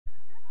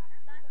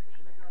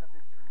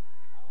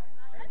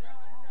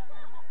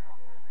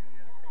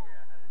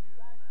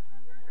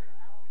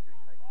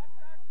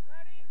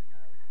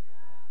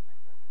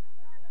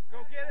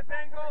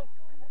Bengals.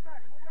 Move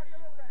back a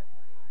little bit.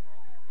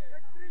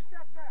 Take 3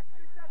 steps back,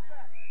 3 steps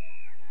back.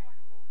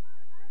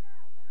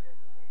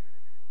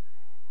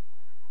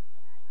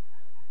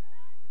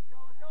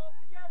 Let's go up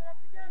together.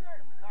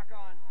 Knock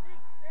on.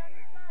 Stay on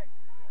your side.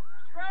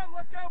 Scrum,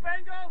 let's go,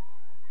 Bengals.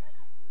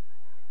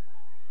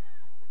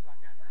 We'll talk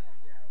after.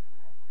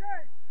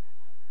 Jake.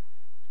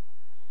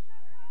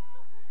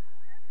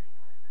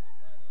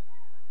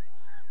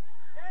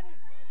 Danny.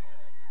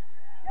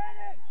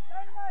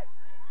 Dynamite.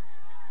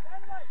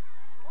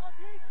 Ball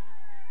deep.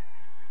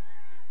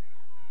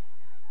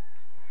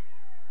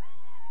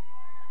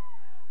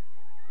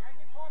 Yeah,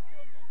 get close to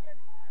him, Deacon.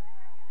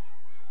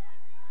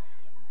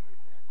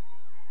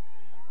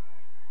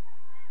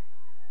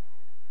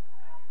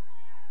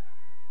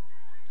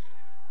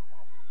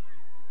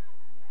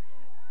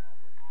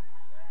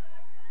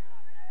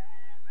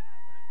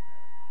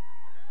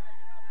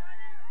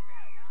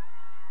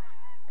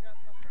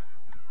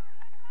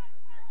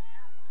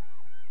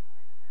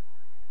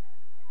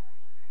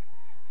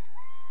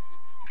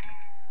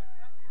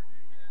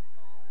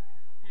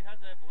 He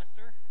has a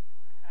blister,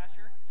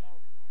 Asher.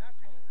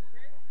 Asher needs some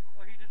tape.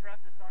 Well, he just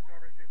wrapped his sock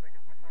over it, so he's like,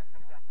 if my sock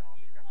comes out, then I'll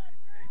just grab a piece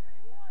of tape.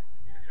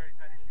 Because he already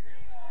tied his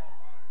shoes.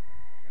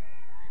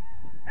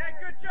 Hey,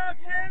 good job,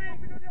 Kenny!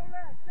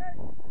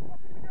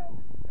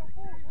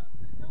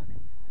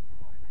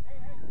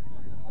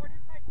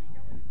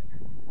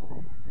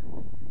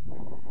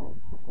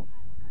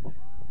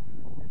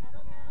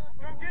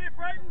 Go get it,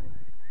 Brighton!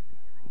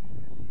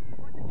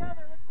 We're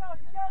together, let's go,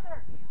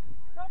 together!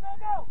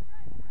 Go!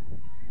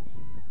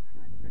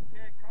 Good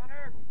kick,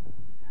 Connor!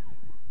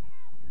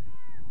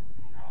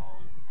 No!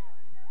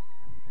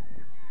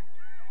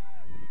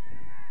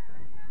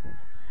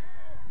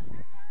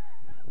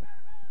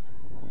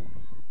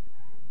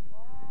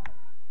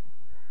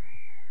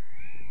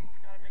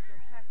 Gotta make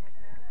those tackles,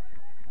 man.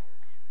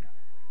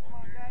 Come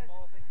on, guys.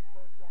 Ball, thank you,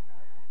 coach, on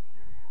that.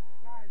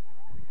 Nice.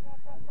 We cannot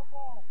drop the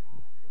ball.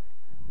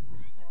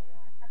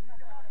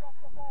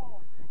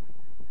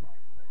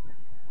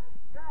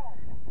 Now,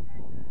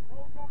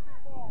 no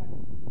dropping ball.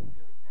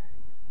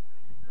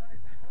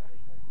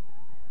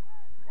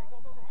 Hey,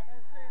 go. I'm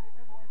saying it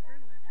because we're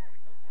friendly.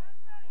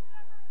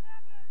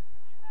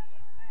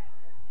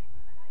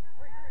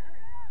 Hurry.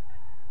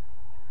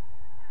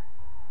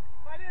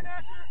 Slide in,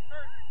 Asher!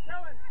 Or,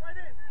 Kellen, slide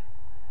in!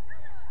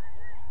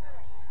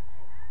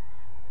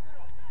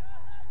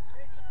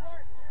 Hey,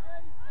 support. Get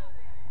ready.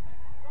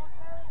 Go,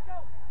 let's go.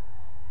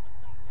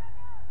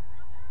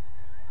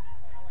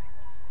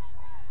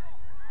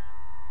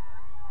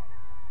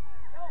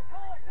 Go.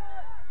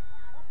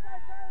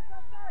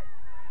 Outside.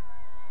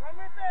 Run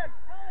with him!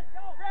 Collins,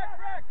 go.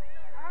 Breck!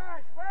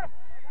 Nice, left.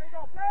 There you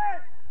go. Play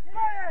it.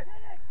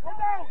 Go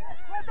down.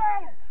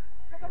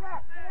 To the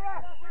rock.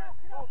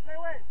 Go, play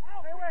away.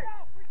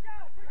 Push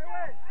out. Play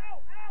away.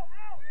 Out.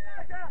 Hit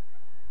the gap.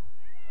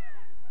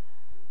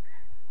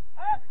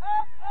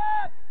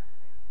 Up!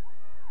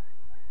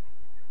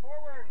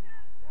 Forward! A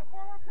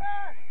forward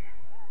pass!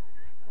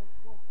 Go.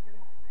 Get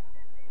him.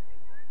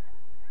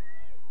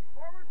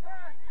 Forward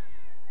pass!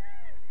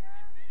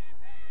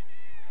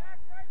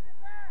 Back.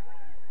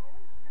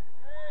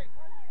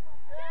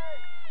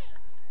 Hey!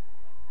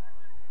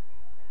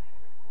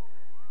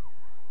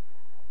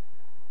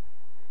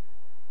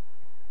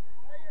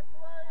 Hey, you're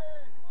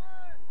playing!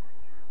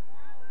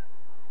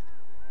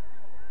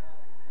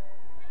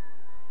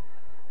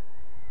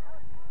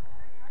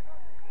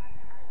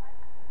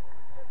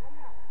 Come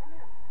on! Come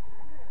here.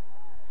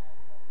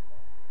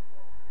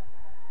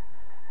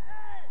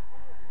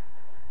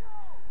 Go.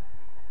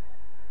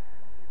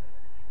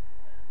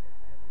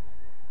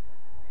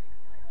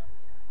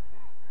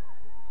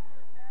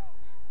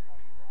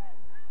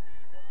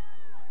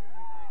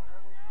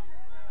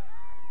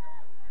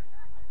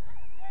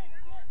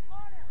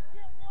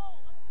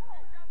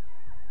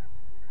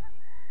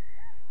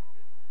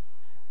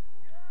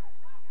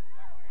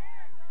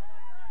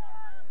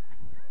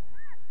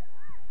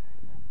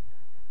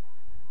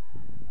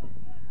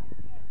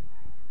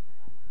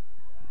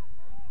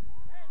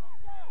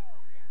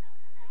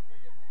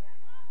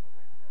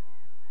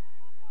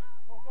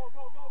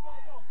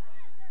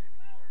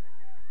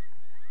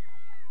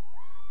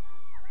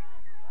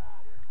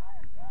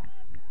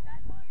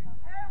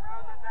 Hey,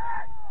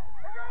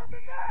 around the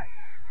net!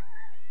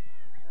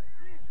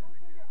 Jeez, someone's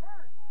gonna get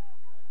hurt.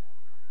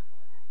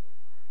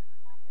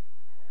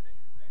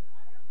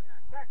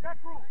 Back,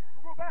 Drew.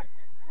 Go back.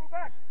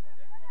 Spread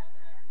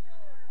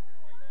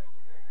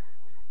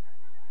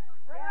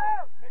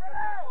out! Make it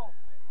go.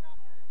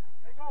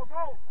 Hey, go.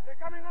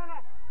 They're coming on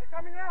up. They're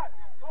coming out.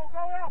 Go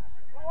up.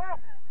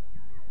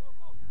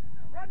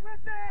 Run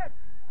with them.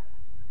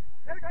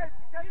 Get it, guys.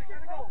 Get it,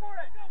 go. for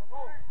it! Go.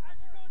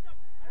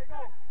 There you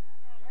go.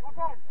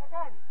 Lock on.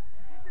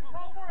 He can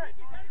call for it!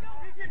 Go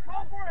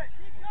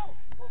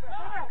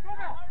back.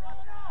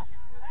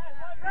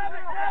 Grab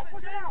it.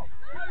 Push it out.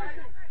 Keep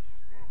pushing.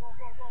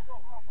 Go.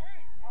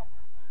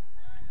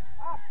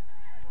 Up.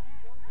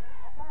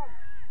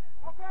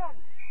 Lock on.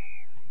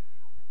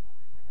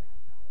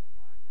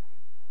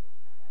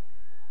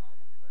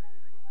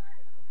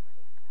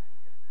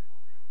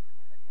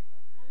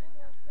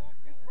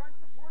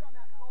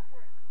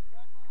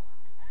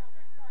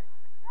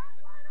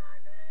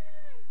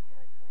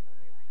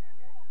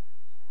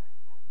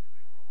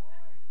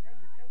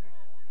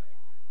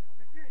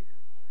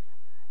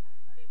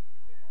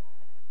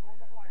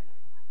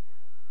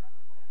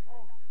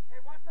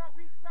 that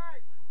weak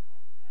side.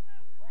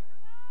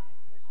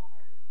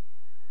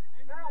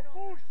 Now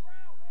push.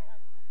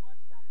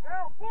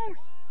 Now push.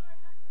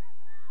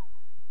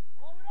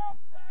 Blow it up!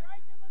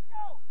 Brighton, let's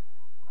go!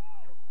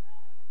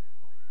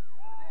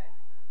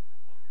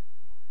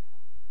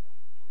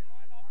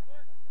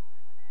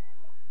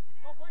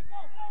 Go, Blake,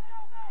 go, go, go,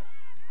 go!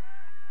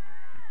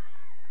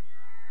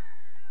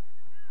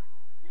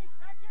 Deke,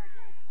 back here,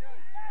 Deke!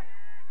 Deke,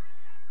 back!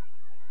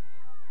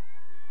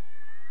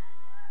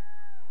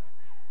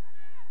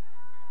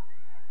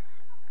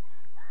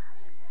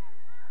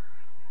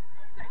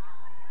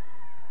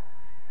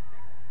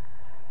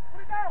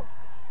 Put it down.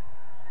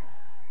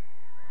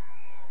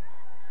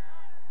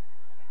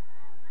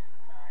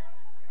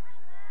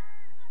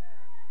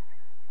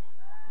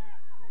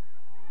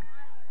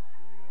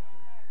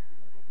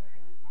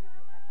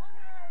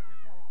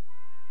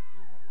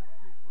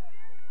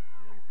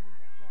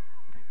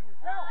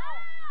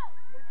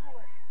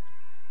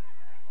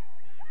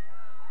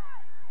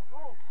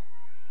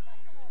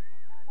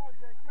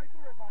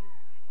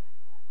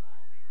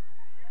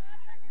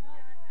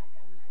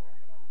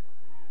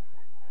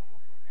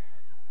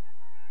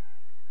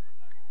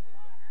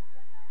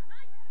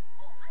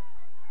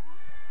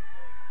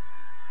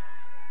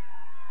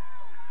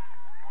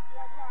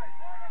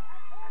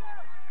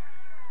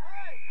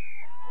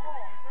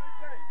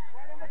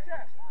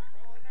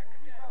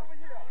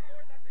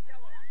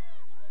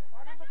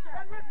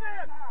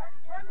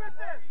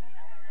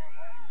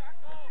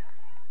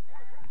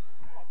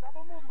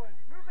 Double movement.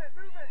 Move it,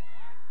 move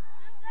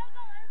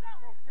it.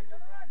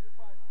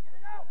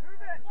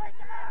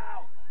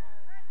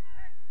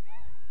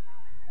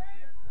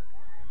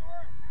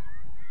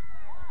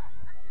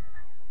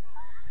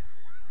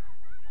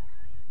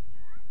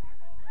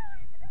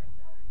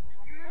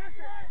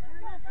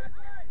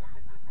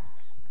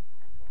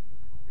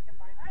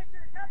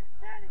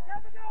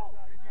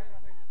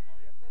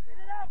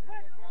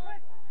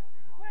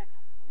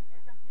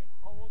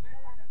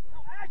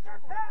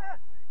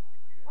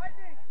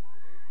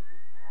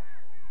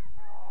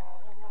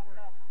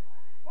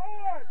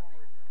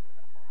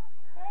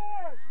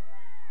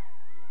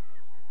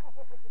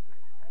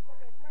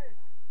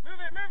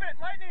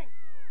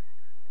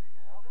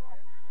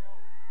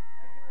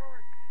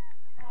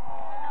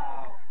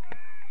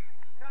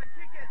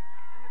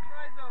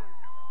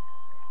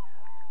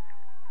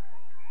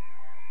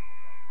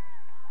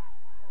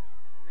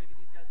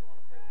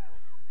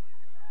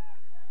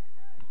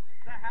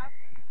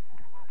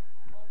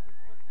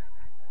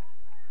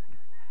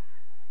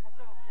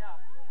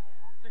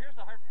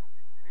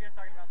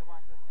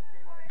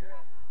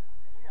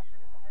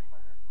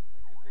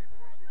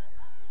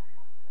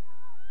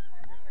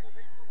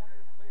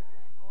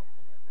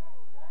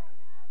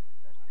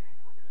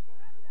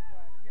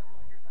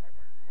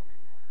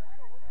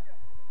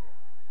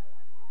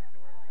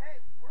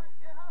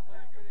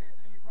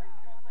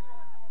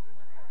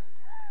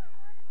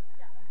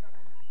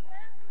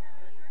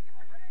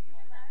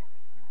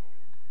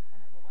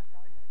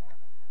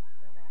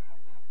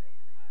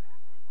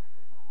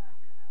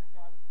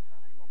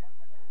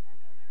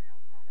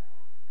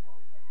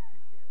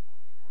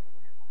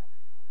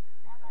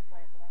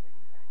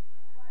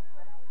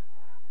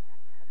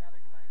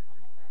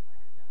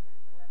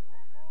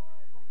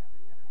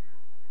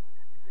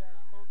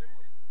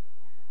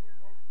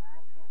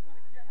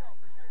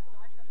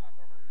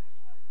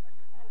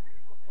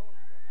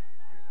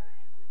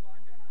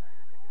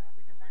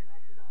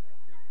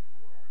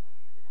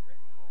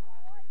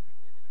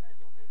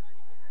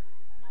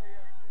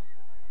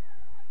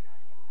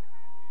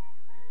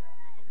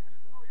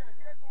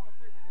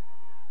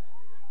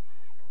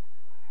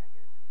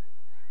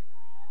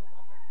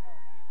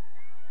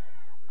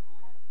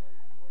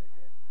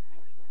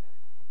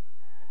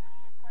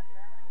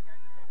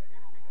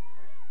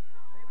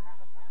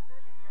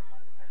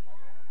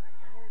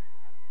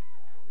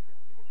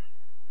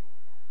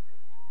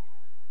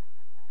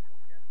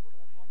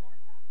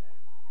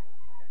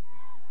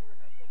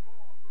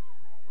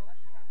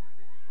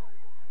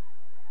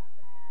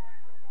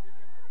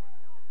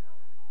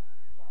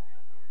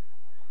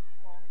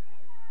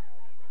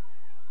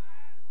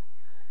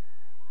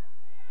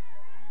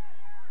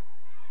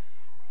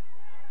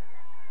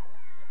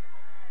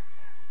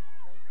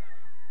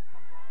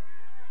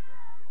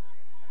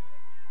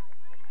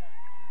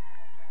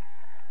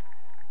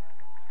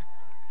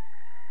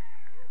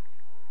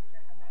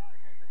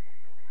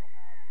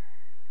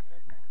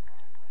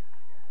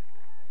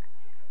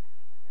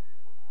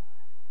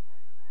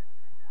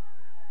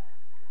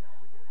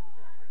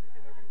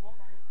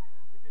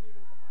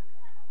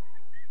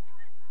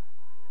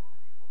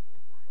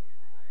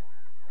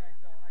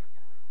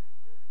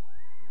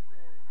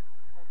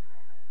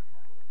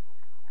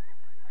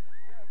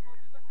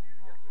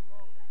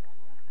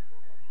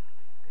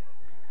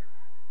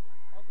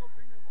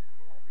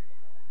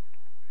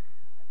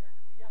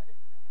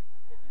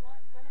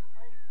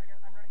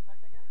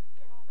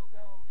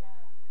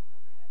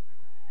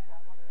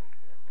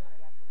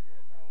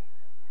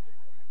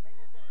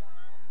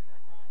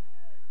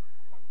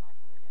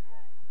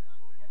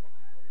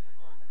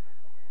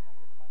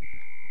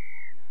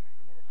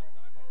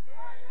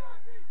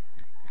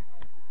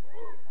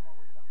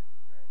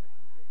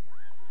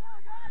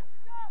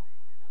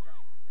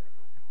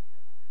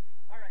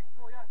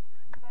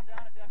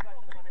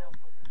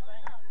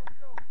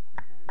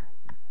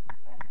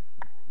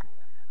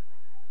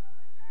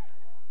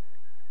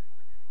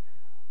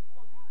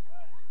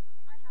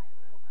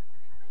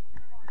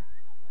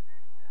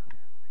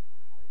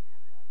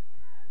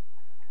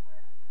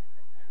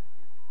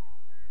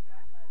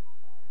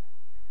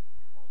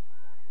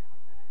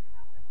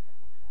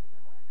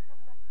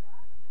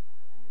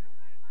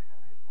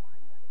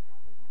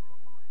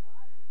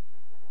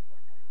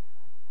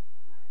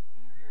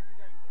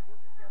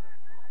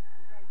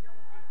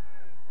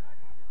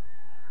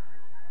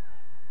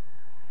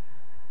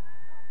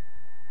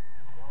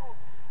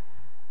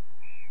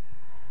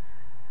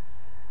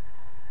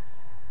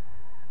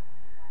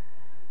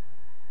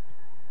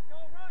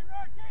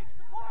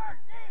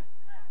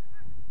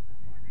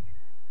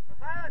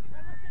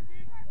 Run with him, D.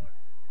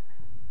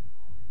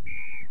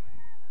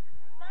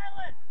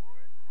 Silence!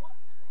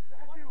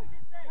 What did we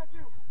just say? That's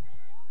you.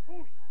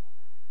 Push.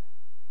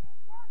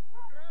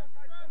 Scrum.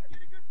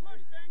 Get a good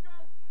push,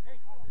 Bengals. Hey,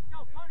 let's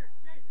go. Connor,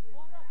 Chase,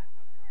 blow it up.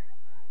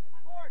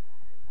 Ford.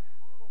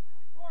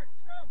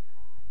 Scrum.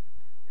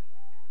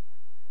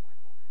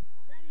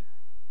 Jenny.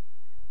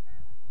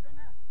 Scrum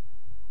half.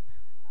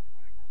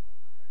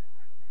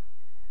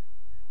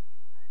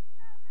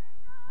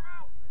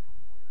 Bro.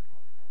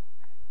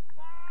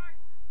 5.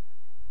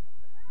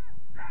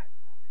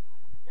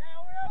 Okay,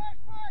 over up.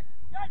 Push.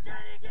 Yeah,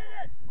 Jenny, get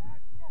it.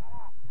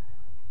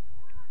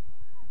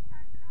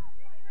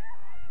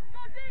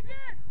 Go dig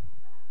it.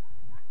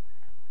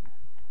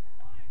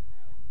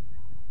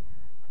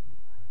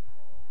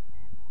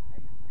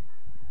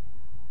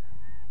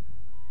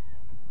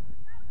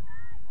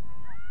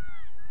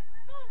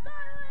 Go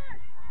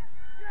silent!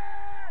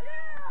 Yeah!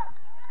 Yeah!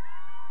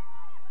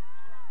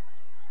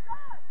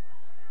 Stop!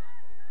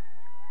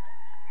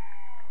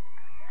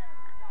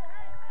 Let's go,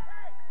 hey!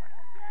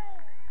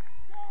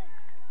 James,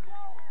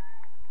 go!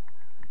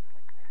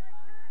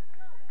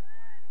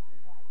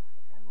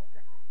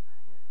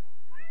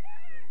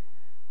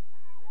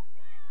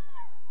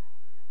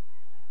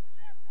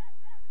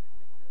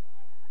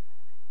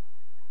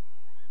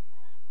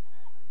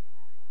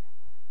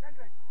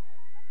 Kendrick.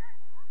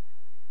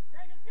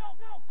 Hey, let's go,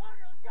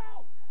 Connor, let's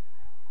go!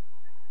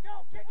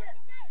 Go, kick it!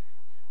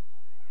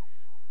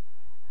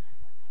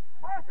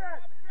 Pass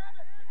it. Grab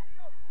it!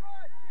 Go,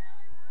 good,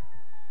 challenge!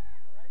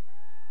 All right?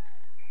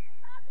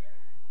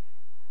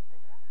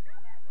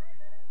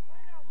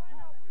 Line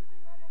out.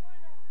 Losing on the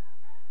line out.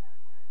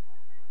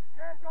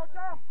 Jay, go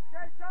jump.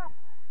 Jay, jump.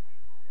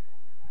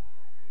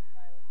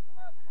 Come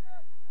up!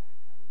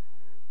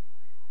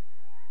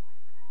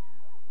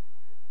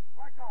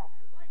 Right off.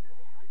 Like,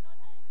 hunting on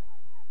me!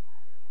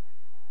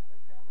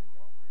 They're coming.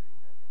 Don't worry. You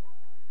guys always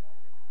worry about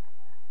everything.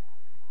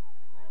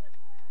 Silence!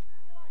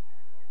 Eli,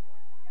 we're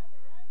working together,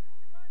 right?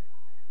 Run it!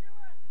 Feel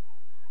it!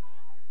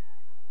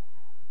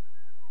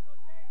 Go,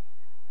 Jay!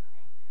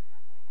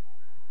 Not straight!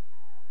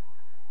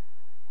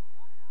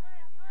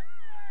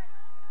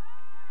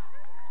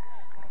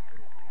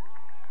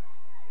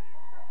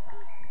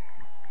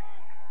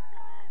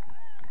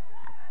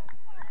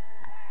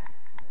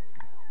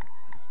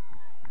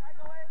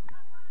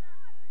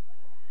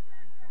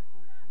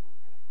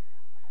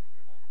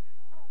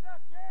 Good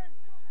stuff, James.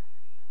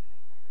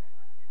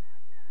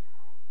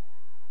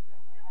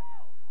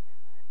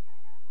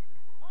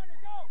 Connor,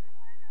 go!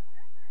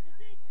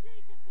 Get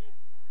deep!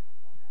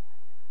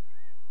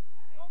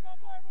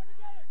 Go, everyone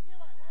together!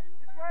 Eli, why are you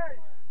This way.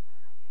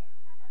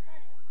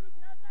 Outside,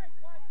 Deacon, outside!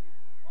 Wide.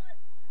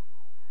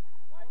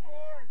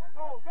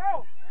 Go.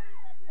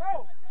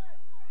 Go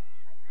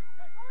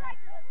right!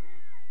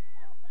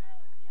 Up,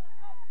 silent! Eli,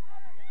 up!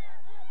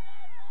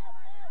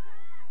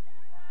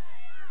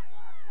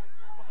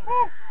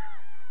 Move.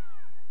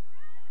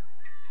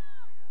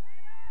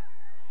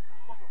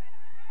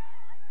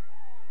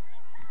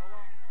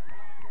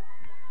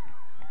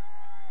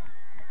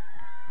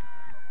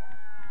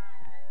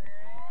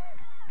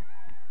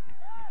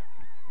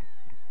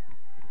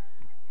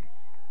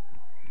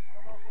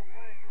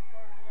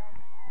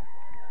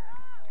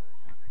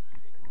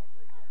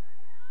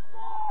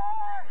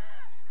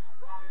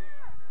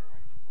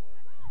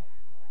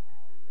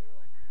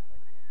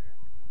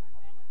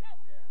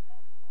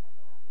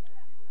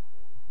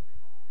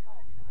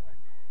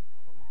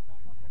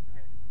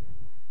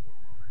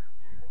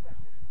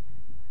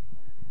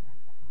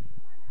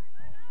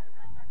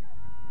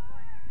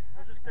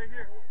 We'll just stay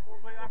here. We'll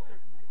play after.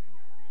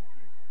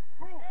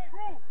 Crew.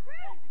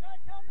 James, you gotta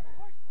tell him to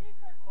push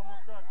defense.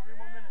 Almost done. 3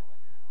 more minutes.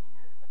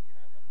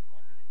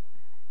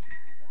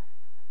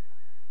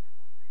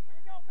 Here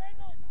we go,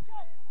 Bengals, let's go!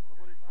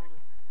 Nobody told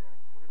us, so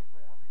we're gonna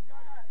play after. You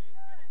got that.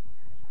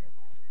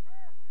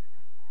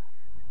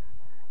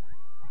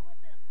 Run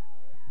with him.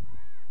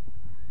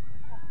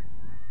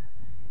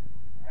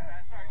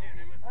 Sorry,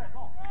 dude. It was. Hey,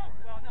 no.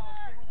 Well, no,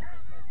 it's one of the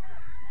things. Like,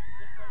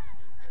 this Brighton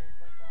team played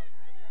West Valley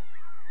earlier.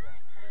 Yeah.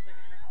 And it was like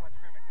an inter-squad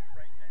scrimmage with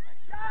Brighton and like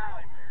 2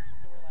 players.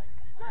 So we're like,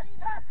 Just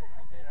pass it.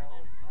 okay. So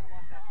then when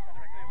Wasatch, they're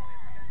like, hey, we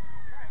only have 3 guys.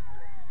 All right,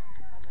 cool.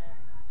 And then,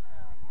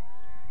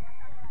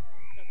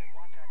 so then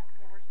Wasatch,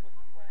 so we're supposed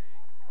to play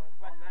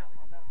West Valley.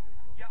 On that field,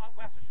 though. Yeah,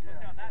 Wasatch is supposed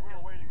to be on that we're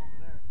field. waiting over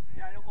there.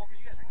 Yeah, I know. Well, because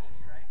you guys are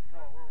east, right?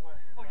 No, we're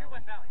west. Oh, you're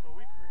West Valley. So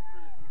we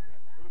recruited these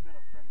guys. Would have been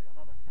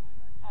another friendly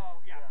match.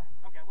 Oh,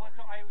 yeah. Okay. Well,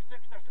 so I was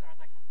 6. I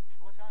was like,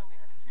 West Valley only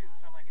has 2,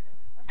 so